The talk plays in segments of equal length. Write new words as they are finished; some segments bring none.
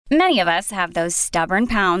Many of us have those stubborn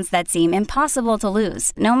pounds that seem impossible to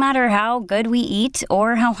lose, no matter how good we eat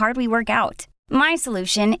or how hard we work out. My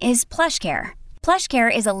solution is PlushCare.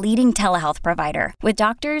 PlushCare is a leading telehealth provider with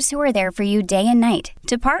doctors who are there for you day and night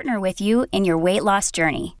to partner with you in your weight loss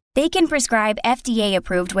journey. They can prescribe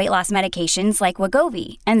FDA-approved weight loss medications like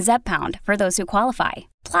Wegovy and Zepbound for those who qualify.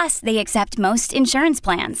 Plus, they accept most insurance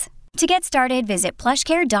plans. To get started, visit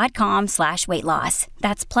plushcare.com/weightloss.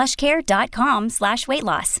 That's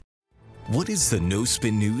plushcare.com/weightloss. What is the No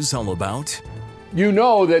Spin News all about? You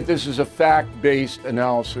know that this is a fact-based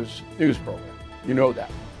analysis news program. You know that.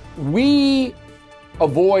 We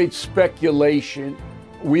avoid speculation.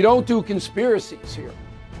 We don't do conspiracies here.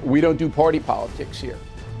 We don't do party politics here.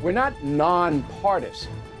 We're not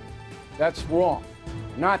nonpartisan. That's wrong.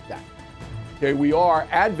 Not that. Okay, we are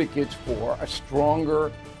advocates for a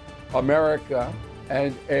stronger America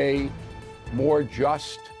and a more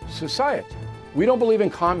just society. We don't believe in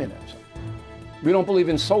communism. We don't believe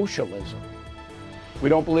in socialism. We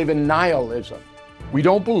don't believe in nihilism. We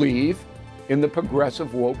don't believe in the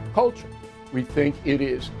progressive woke culture. We think it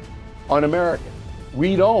is un-American.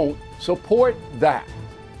 We don't support that.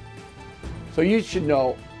 So you should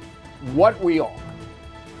know what we are,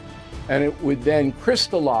 and it would then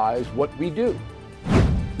crystallize what we do.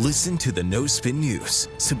 Listen to the No Spin News.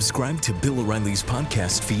 Subscribe to Bill O'Reilly's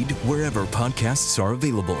podcast feed wherever podcasts are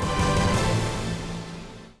available.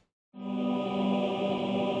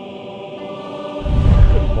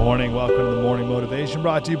 Good morning. Welcome to the Morning Motivation,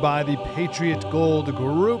 brought to you by the Patriot Gold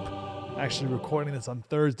Group. Actually recording this on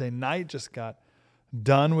Thursday night. Just got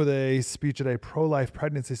done with a speech at a pro-life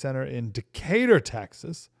pregnancy center in Decatur,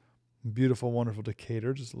 Texas. Beautiful, wonderful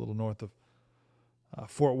Decatur, just a little north of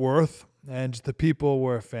Fort Worth. And the people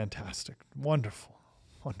were fantastic. Wonderful,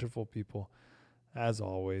 wonderful people, as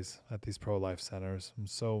always, at these pro-life centers. I'm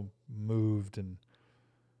so moved and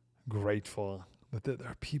grateful that there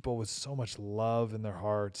are people with so much love in their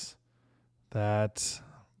hearts that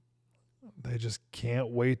they just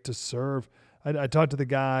can't wait to serve. I talked to the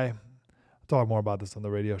guy, I'll talk more about this on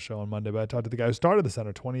the radio show on Monday, but I talked to the guy who started the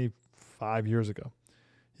center 25 years ago.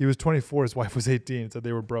 He was 24, his wife was 18, said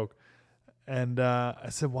they were broke. And I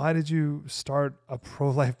said, why did you start a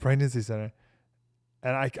pro-life pregnancy center?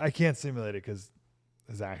 And I can't simulate it because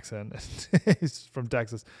his accent, he's from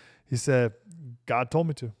Texas. He said, God told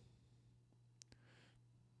me to.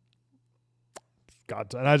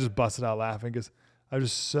 And I just busted out laughing because I was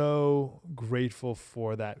just so grateful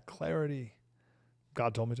for that clarity.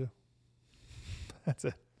 God told me to. That's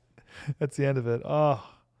it. That's the end of it. Oh,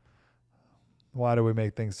 why do we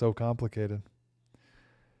make things so complicated?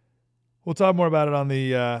 We'll talk more about it on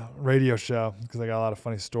the radio show because I got a lot of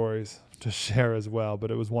funny stories to share as well,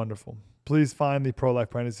 but it was wonderful. Please find the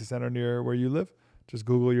Pro-Life Pregnancy Center near where you live. Just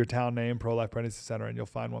Google your town name, Pro-Life Pregnancy Center, and you'll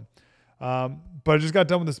find one. But I just got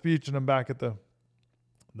done with the speech, and I'm back at the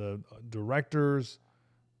director's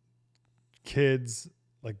kids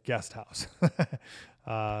guest house. But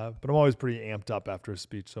I'm always pretty amped up after a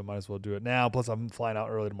speech, so I might as well do it now. Plus, I'm flying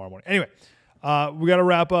out early tomorrow morning. Anyway, we got to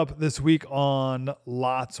wrap up this week on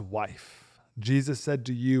Lot's wife. Jesus said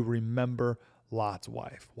to you, remember Lot's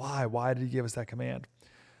wife. Why? Why did he give us that command?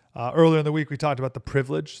 Earlier in the week, we talked about the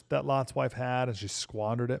privilege that Lot's wife had, and she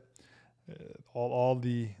squandered it.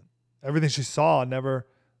 Everything she saw never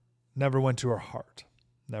went to her heart.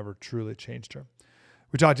 Never truly changed her.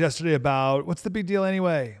 We talked yesterday about what's the big deal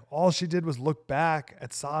anyway? All she did was look back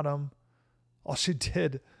at Sodom. All she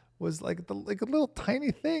did was a little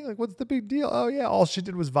tiny thing. What's the big deal? Oh yeah, all she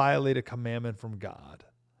did was violate a commandment from God.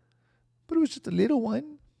 But it was just a little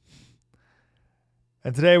one.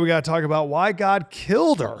 And today we got to talk about why God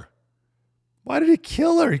killed her. Why did he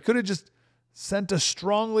kill her? He could have just sent a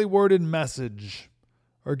strongly worded message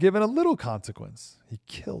or given a little consequence. He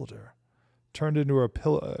killed her. Turned her into a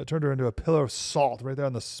pillar of salt right there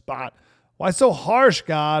on the spot. Why so harsh,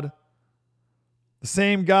 God? The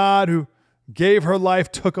same God who gave her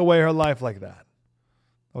life took away her life like that.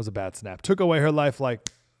 That was a bad snap. Took away her life like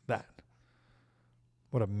that.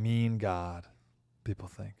 What a mean God, people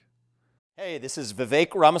think. Hey, this is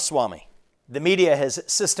Vivek Ramaswamy. The media has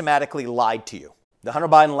systematically lied to you. The Hunter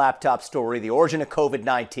Biden laptop story, the origin of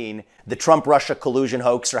COVID-19, the Trump-Russia collusion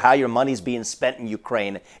hoax, or how your money's being spent in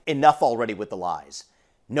Ukraine. Enough already with the lies.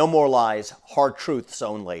 No more lies, hard truths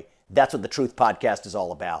only. That's what the Truth Podcast is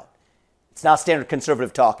all about. It's not standard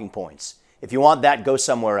conservative talking points. If you want that, go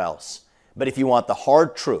somewhere else. But if you want the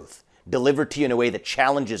hard truth delivered to you in a way that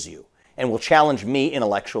challenges you and will challenge me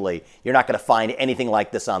intellectually, you're not going to find anything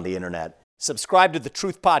like this on the internet. Subscribe to the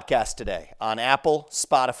Truth Podcast today on Apple,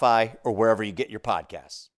 Spotify, or wherever you get your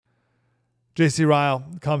podcasts. J.C. Ryle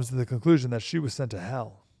comes to the conclusion that she was sent to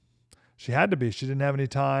hell. She had to be. She didn't have any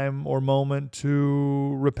time or moment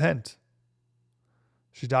to repent.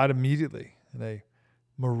 She died immediately in a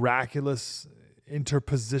miraculous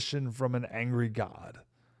interposition from an angry God.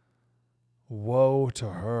 Woe to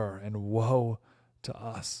her and woe to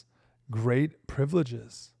us. Great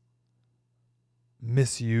privileges,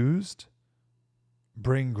 misused,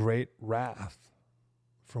 bring great wrath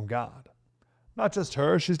from God. Not just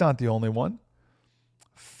her, she's not the only one.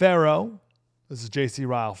 Pharaoh, this is J.C.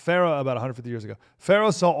 Ryle, Pharaoh about 150 years ago.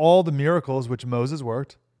 Pharaoh saw all the miracles which Moses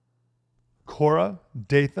worked. Korah,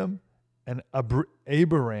 Dathan, and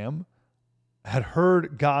Abiram had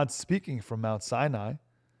heard God speaking from Mount Sinai.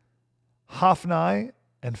 Hophni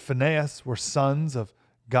and Phinehas were sons of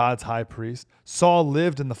God's high priest. Saul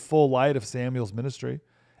lived in the full light of Samuel's ministry.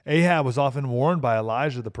 Ahab was often warned by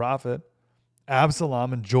Elijah the prophet.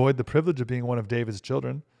 Absalom enjoyed the privilege of being one of David's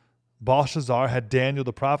children. Belshazzar had Daniel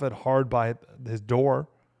the prophet hard by his door.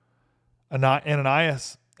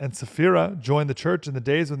 Ananias and Sapphira joined the church in the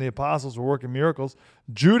days when the apostles were working miracles.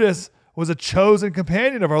 Judas was a chosen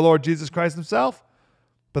companion of our Lord Jesus Christ himself.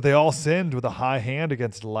 But they all sinned with a high hand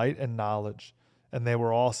against light and knowledge, and they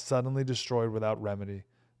were all suddenly destroyed without remedy.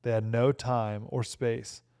 They had no time or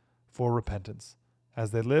space for repentance. As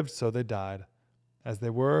they lived, so they died. As they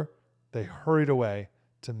were, they hurried away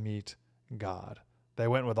to meet God. They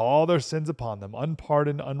went with all their sins upon them,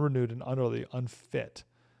 unpardoned, unrenewed, and utterly unfit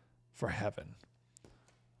for heaven.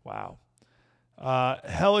 Wow.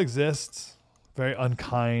 Hell exists. Very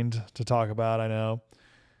unkind to talk about, I know.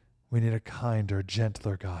 We need a kinder,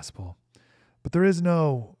 gentler gospel. But there is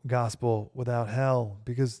no gospel without hell,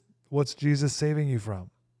 because what's Jesus saving you from?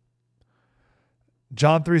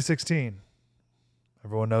 John 3:16.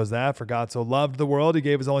 Everyone knows that. For God so loved the world, he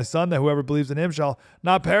gave his only son, that whoever believes in him shall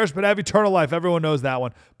not perish, but have eternal life. Everyone knows that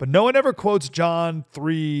one. But no one ever quotes John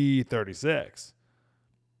 3:36.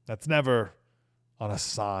 That's never on a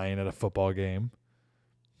sign at a football game.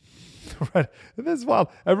 Right? And this is wild.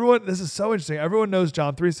 This is so interesting. Everyone knows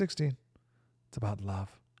John 3:16. It's about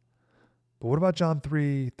love. But what about John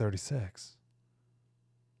 3:36?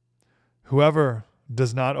 Whoever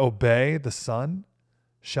does not obey the Son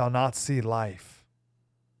shall not see life,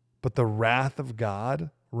 but the wrath of God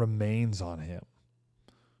remains on him.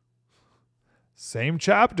 Same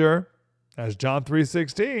chapter as John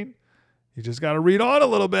 3:16. You just got to read on a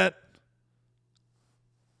little bit.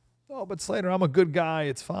 Oh, but Slater, I'm a good guy.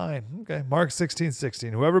 It's fine. Okay. Mark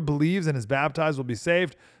 16:16. Whoever believes and is baptized will be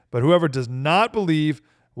saved, but whoever does not believe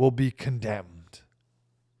will be condemned.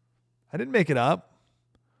 I didn't make it up.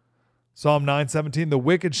 Psalm 9:17. The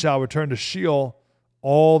wicked shall return to Sheol,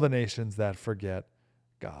 all the nations that forget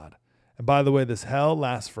God. And by the way, this hell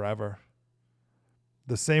lasts forever.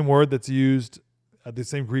 The same word that's used, the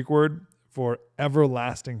same Greek word for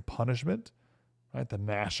everlasting punishment, right? The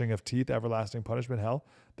gnashing of teeth, everlasting punishment, hell.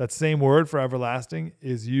 That same word for everlasting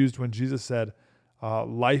is used when Jesus said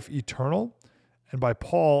life eternal, and by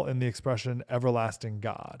Paul in the expression everlasting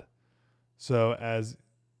God. So as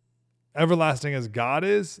everlasting as God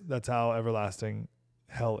is, that's how everlasting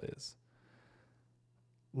hell is.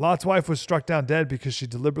 Lot's wife was struck down dead because she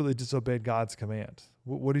deliberately disobeyed God's command.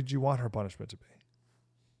 What did you want her punishment to be?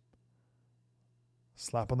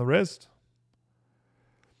 Slap on the wrist?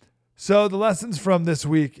 So the lessons from this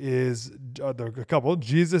week is, there are a couple.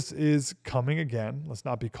 Jesus is coming again. Let's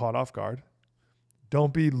not be caught off guard.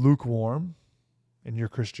 Don't be lukewarm in your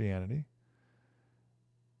Christianity.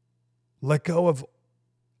 Let go of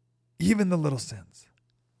even the little sins,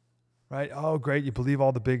 right? Oh, great. You believe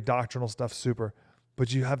all the big doctrinal stuff, super.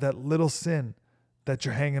 But you have that little sin that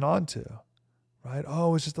you're hanging on to, right?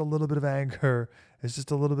 Oh, it's just a little bit of anger. It's just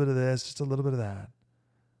a little bit of this, just a little bit of that.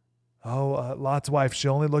 Oh, Lot's wife, she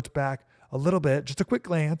only looked back a little bit, just a quick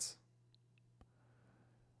glance.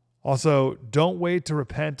 Also, don't wait to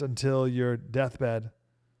repent until your deathbed.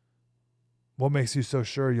 What makes you so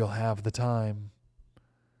sure you'll have the time?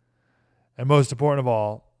 And most important of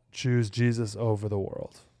all, choose Jesus over the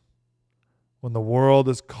world. When the world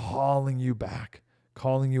is calling you back,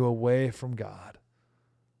 calling you away from God,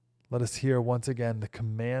 let us hear once again the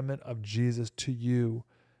commandment of Jesus to you.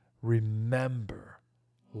 Remember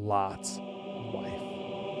Lot's wife.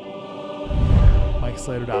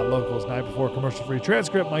 MikeSlater.locals, night before commercial-free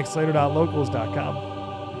transcript, MikeSlater.locals.com.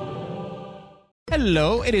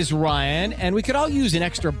 Hello, it is Ryan, and we could all use an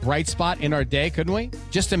extra bright spot in our day, couldn't we?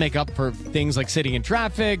 Just to make up for things like sitting in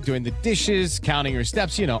traffic, doing the dishes, counting your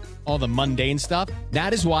steps, all the mundane stuff.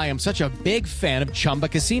 That is why I'm such a big fan of Chumba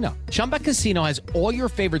Casino. Chumba Casino has all your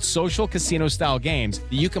favorite social casino-style games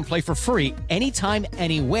that you can play for free anytime,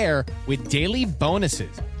 anywhere with daily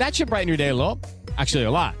bonuses. That should brighten your day a little. Actually,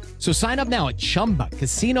 a lot. So sign up now at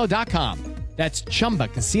ChumbaCasino.com. That's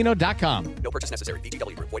ChumbaCasino.com. No purchase necessary.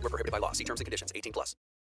 VGW Group. Void where prohibited by law. See terms and conditions. 18+.